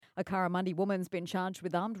A Curramundi woman's been charged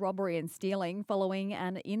with armed robbery and stealing following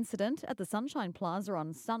an incident at the Sunshine Plaza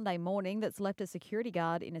on Sunday morning that's left a security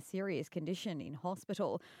guard in a serious condition in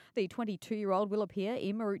hospital. The 22-year-old will appear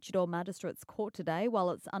in Maroochydore Magistrates Court today,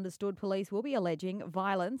 while it's understood police will be alleging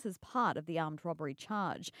violence as part of the armed robbery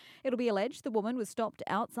charge. It'll be alleged the woman was stopped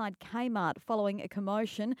outside Kmart following a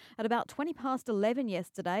commotion at about 20 past 11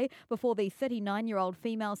 yesterday before the 39-year-old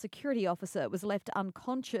female security officer was left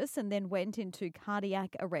unconscious and then went into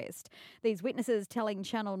cardiac arrest. These witnesses telling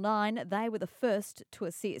Channel 9 they were the first to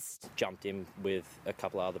assist. Jumped in with a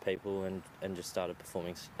couple of other people and just started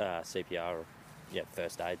performing CPR,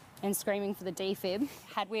 first aid. And screaming for the defib.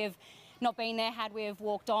 Had we have not been there, had we have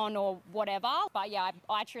walked on or whatever. But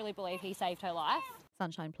I truly believe he saved her life.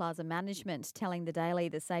 Sunshine Plaza Management telling the Daily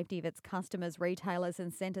the safety of its customers, retailers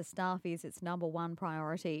and centre staff is its number one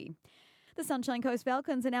priority. The Sunshine Coast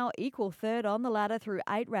Falcons are now equal third on the ladder through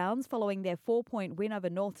 8 rounds following their 4-point win over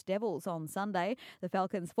Norths Devils on Sunday. The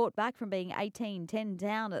Falcons fought back from being 18-10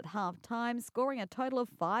 down at half-time, scoring a total of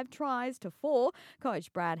 5 tries to 4.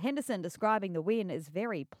 Coach Brad Henderson describing the win as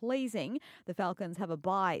very pleasing. The Falcons have a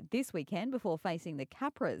bye this weekend before facing the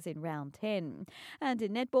Capras in round 10. And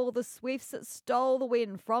in netball, the Swifts stole the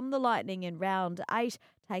win from the Lightning in round 8,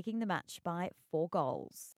 taking the match by 4 goals.